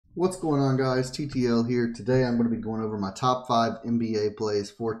What's going on, guys? TTL here. Today I'm going to be going over my top 5 NBA plays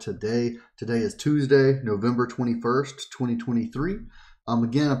for today. Today is Tuesday, November 21st, 2023.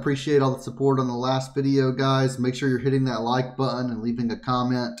 Again, appreciate all the support on the last video, guys. Make sure you're hitting that like button and leaving a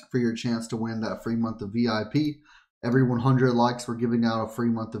comment for your chance to win that free month of VIP. Every 100 likes, we're giving out a free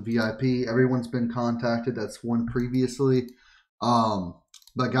month of VIP. Everyone's been contacted that's won previously.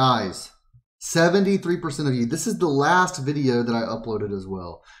 But guys, 73% of you, this is the last video that I uploaded as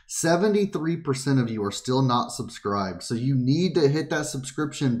well. 73% of you are still not subscribed. So you need to hit that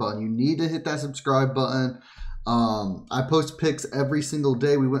subscription button. You need to hit that subscribe button. I post picks every single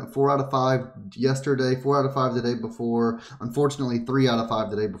day. We went 4 out of 5 yesterday, 4 out of 5 the day before. Unfortunately, 3 out of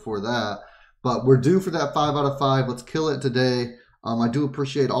 5 the day before that. But we're due for that 5 out of 5. Let's kill it today. I do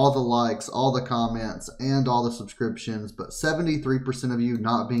appreciate all the likes, all the comments, and all the subscriptions, but 73% of you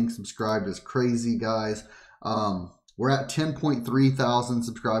not being subscribed is crazy, guys. We're at 10.3 thousand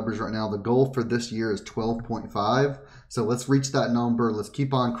subscribers right now. The goal for this year is 12.5, so let's reach that number. Let's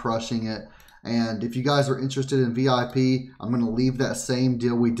keep on crushing it. And if you guys are interested in VIP, I'm going to leave that same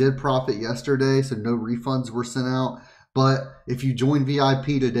deal. We did profit yesterday, so no refunds were sent out. But if you join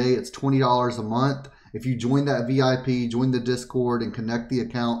VIP today, it's $20 a month. If you join that VIP, join the Discord and connect the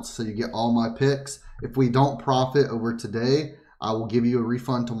accounts so you get all my picks. If we don't profit over today, I will give you a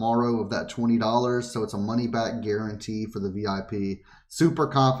refund tomorrow of that $20. So it's a money back guarantee for the VIP. Super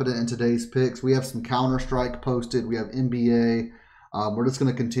confident in today's picks. We have some Counter-Strike posted. We have NBA. We're just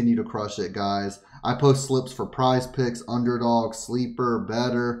going to continue to crush it, guys. I post slips for Prizepicks, UnderDog, Sleeper,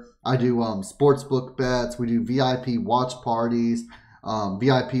 Betr. I do sportsbook bets. We do VIP watch parties.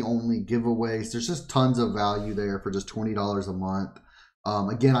 VIP only giveaways. There's just tons of value there for just $20 a month.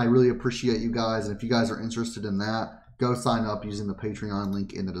 Again, I really appreciate you guys, and if you guys are interested in that, go sign up using the Patreon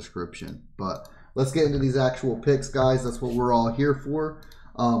link in the description. But let's get into these actual picks, guys. That's what we're all here for.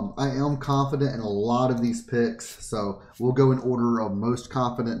 I am confident in a lot of these picks, so we'll go in order of most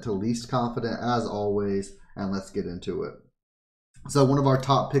confident to least confident as always, and let's get into it. So one of our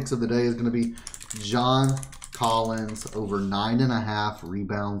top picks of the day is going to be John Collins over 9.5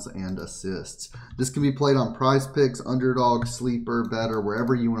 rebounds and assists. This can be played on Prizepicks, UnderDog, Sleeper, Betr,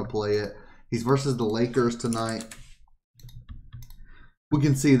 wherever you want to play it. He's versus the Lakers tonight. We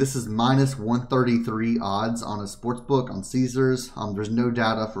can see this is minus 133 odds on a sportsbook on Caesars. There's no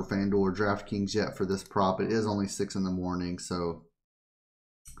data for FanDuel or DraftKings yet for this prop. It is only 6 in the morning, so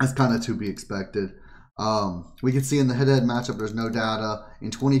that's kind of to be expected. We can see in the head-to-head matchup, there's no data.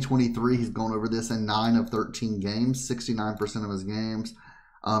 In 2023, he's gone over this in 9 of 13 games, 69% of his games.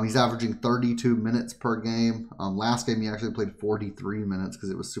 He's averaging 32 minutes per game. Last game, he actually played 43 minutes because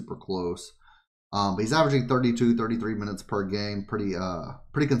it was super close. But he's averaging 32, 33 minutes per game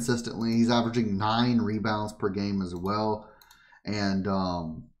pretty consistently. He's averaging 9 rebounds per game as well. And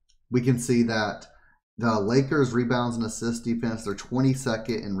we can see that the Lakers' rebounds and assists defense, they're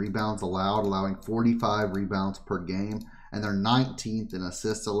 22nd in rebounds allowed, allowing 45 rebounds per game. And they're 19th in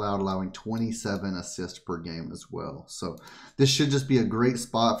assists allowed, allowing 27 assists per game as well. So this should just be a great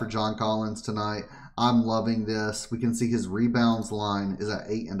spot for John Collins tonight. I'm loving this. We can see his rebounds line is at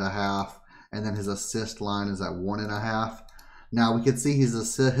 8.5. And then his assist line is at 1.5. Now we can see his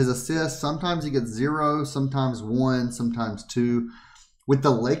assists. Sometimes he gets 0, sometimes 1, sometimes 2. With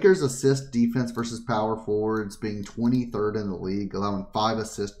the Lakers' assist defense versus power forwards being 23rd in the league, allowing 5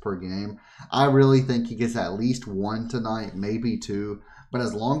 assists per game, I really think he gets at least 1 tonight, maybe 2. But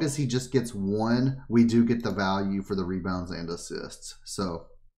as long as he just gets 1, we do get the value for the rebounds and assists. So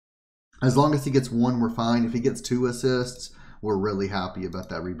as long as he gets 1, we're fine. If he gets 2 assists, we're really happy about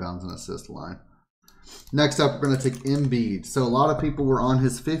that rebounds and assist line. Next up, we're going to take Embiid. So a lot of people were on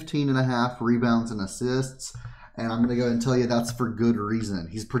his 15.5 rebounds and assists. And I'm going to go ahead and tell you that's for good reason.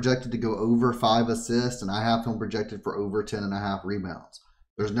 He's projected to go over 5 assists, and I have him projected for over 10.5 rebounds.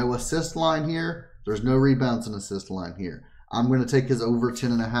 There's no assist line here. There's no rebounds and assist line here. I'm going to take his over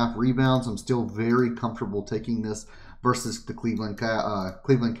 10.5 rebounds. I'm still very comfortable taking this versus the Cleveland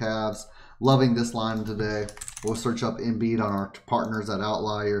Cavs. Loving this line today. We'll search up Embiid on our partners at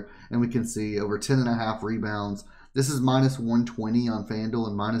Outlier, and we can see over 10.5 rebounds. This is minus 120 on FanDuel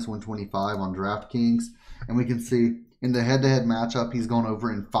and minus 125 on DraftKings. And we can see in the head-to-head matchup, he's gone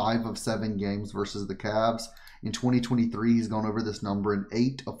over in 5 of 7 games versus the Cavs. In 2023, he's gone over this number in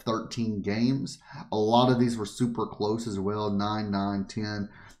 8 of 13 games. A lot of these were super close as well, 9, 9, 10.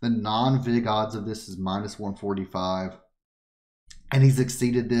 The non-vig odds of this is minus 145. And he's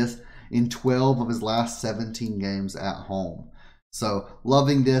exceeded this in 12 of his last 17 games at home. So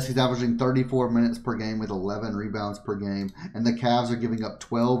loving this. He's averaging 34 minutes per game with 11 rebounds per game. And the Cavs are giving up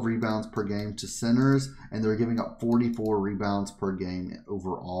 12 rebounds per game to centers. And they're giving up 44 rebounds per game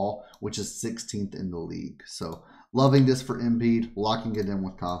overall, which is 16th in the league. So loving this for Embiid, locking it in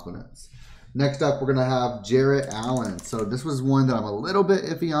with confidence. Next up, we're going to have Jarrett Allen. So this was one that I'm a little bit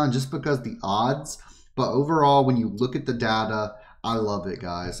iffy on just because the odds. But overall, when you look at the data, I love it,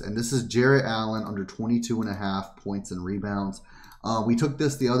 guys. And this is Jarrett Allen under 22.5 points and rebounds. We took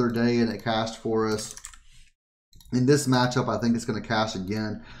this the other day and it cashed for us. In this matchup, I think it's going to cash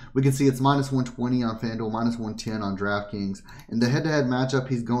again. We can see it's minus 120 on FanDuel, minus 110 on DraftKings. In the head-to-head matchup,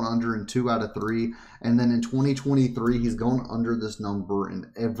 he's going under in 2 out of 3. And then in 2023, he's going under this number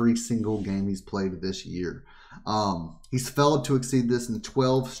in every single game he's played this year. He's failed to exceed this in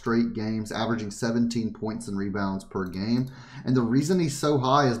 12 straight games, averaging 17 points and rebounds per game. And the reason he's so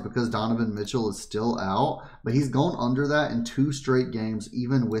high is because Donovan Mitchell is still out, but he's gone under that in 2 straight games,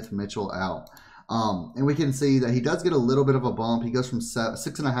 even with Mitchell out. And we can see that he does get a little bit of a bump. He goes from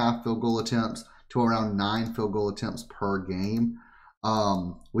 6.5 field goal attempts to around 9 field goal attempts per game.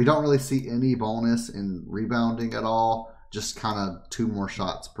 We don't really see any bonus in rebounding at all. Just kind of 2 more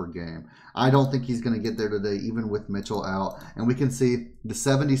shots per game. I don't think he's going to get there today, even with Mitchell out. And we can see the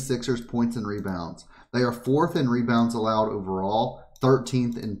 76ers points and rebounds. They are 4th in rebounds allowed overall,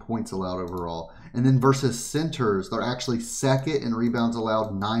 13th in points allowed overall. And then versus centers, they're actually 2nd in rebounds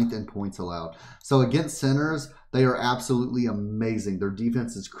allowed, 9th in points allowed. So against centers, they are absolutely amazing. Their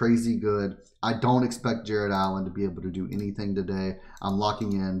defense is crazy good. I don't expect Jarrett Allen to be able to do anything today. I'm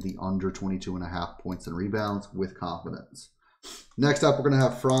locking in the under 22.5 points and rebounds with confidence. Next up, we're going to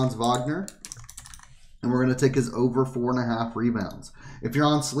have Franz Wagner. And we're going to take his over 4.5 rebounds. If you're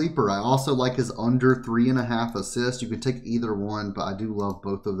on Sleeper, I also like his under 3.5 assists. You can take either one, but I do love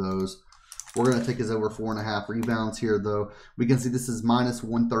both of those. We're going to take his over 4.5 rebounds here, though. We can see this is minus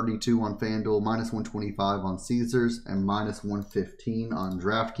 132 on FanDuel, minus 125 on Caesars, and minus 115 on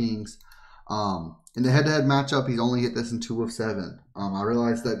DraftKings. In the head-to-head matchup, he's only hit this in 2 of 7. I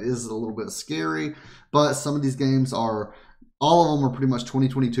realize that is a little bit scary, but some of these games are, all of them are pretty much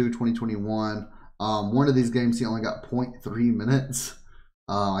 2022, 2021. One of these games, he only got 0.3 minutes.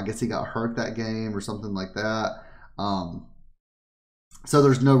 I guess he got hurt that game or something like that. So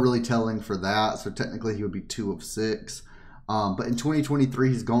there's no really telling for that. So technically he would be 2 of 6. But in 2023,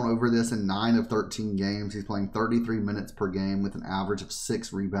 he's gone over this in 9 of 13 games. He's playing 33 minutes per game with an average of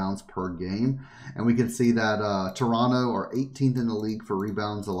 6 rebounds per game. And we can see that Toronto are 18th in the league for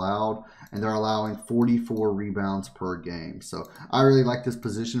rebounds allowed, and they're allowing 44 rebounds per game. So I really like this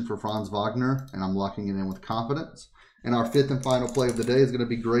position for Franz Wagner, and I'm locking it in with confidence. And our 5th and final play of the day is going to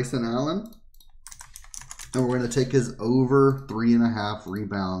be Grayson Allen. And we're going to take his over 3.5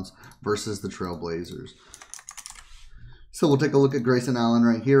 rebounds versus the Trailblazers. So we'll take a look at Grayson Allen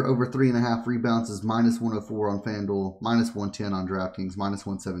right here. Over 3.5 rebounds is minus 104 on FanDuel, minus 110 on DraftKings, minus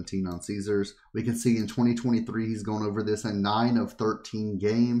 117 on Caesars. We can see in 2023 he's going over this in 9 of 13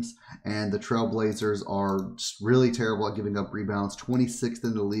 games. And the Trailblazers are really terrible at giving up rebounds. 26th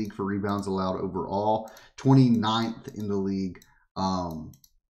in the league for rebounds allowed overall. 29th in the league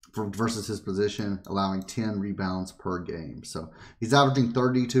versus his position, allowing 10 rebounds per game. So he's averaging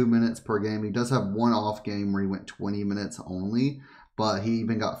 32 minutes per game. He does have one off game where he went 20 minutes only, but he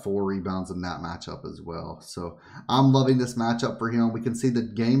even got 4 rebounds in that matchup as well. So I'm loving this matchup for him. We can see the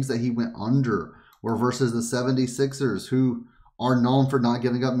games that he went under were versus the 76ers, who are known for not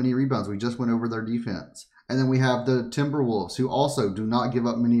giving up many rebounds. We just went over their defense. And then we have the Timberwolves, who also do not give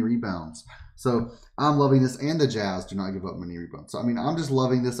up many rebounds. So I'm loving this, and the Jazz do not give up many rebounds. So, I mean, I'm just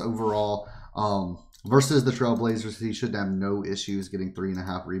loving this overall. Versus the Trailblazers, he should have no issues getting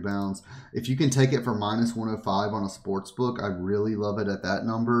 3.5 rebounds. If you can take it for minus 105 on a sports book, I really love it at that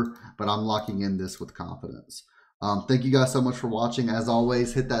number, but I'm locking in this with confidence. Thank you guys so much for watching. As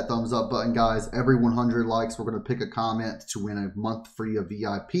always, hit that thumbs up button, guys. Every 100 likes, we're going to pick a comment to win a month free of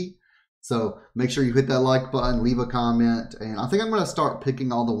VIP. So make sure you hit that like button, leave a comment, and I think I'm going to start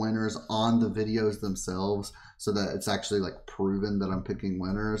picking all the winners on the videos themselves so that it's actually like proven that I'm picking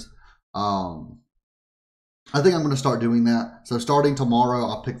winners. I think I'm going to start doing that. So starting tomorrow,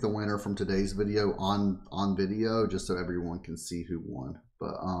 I'll pick the winner from today's video on video just so everyone can see who won.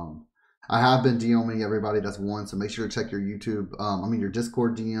 But I have been DMing everybody that's won, so make sure to check your YouTube, your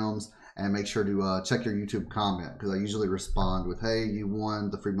Discord DMs, and make sure to check your YouTube comment, because I usually respond with, hey, you won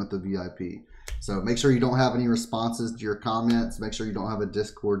the free month of VIP. So make sure you don't have any responses to your comments. Make sure you don't have a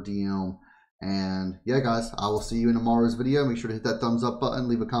Discord DM, And yeah, guys, I will see you in tomorrow's video. Make sure to hit that thumbs up button,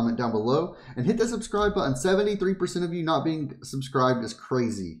 leave a comment down below, and hit that subscribe button. 73% of you not being subscribed is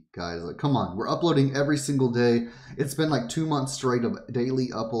crazy, guys. Like, come on. We're uploading every single day. It's been like 2 months straight of daily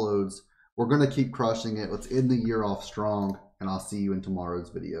uploads. We're going to keep crushing it. Let's end the year off strong, and I'll see you in tomorrow's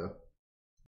video.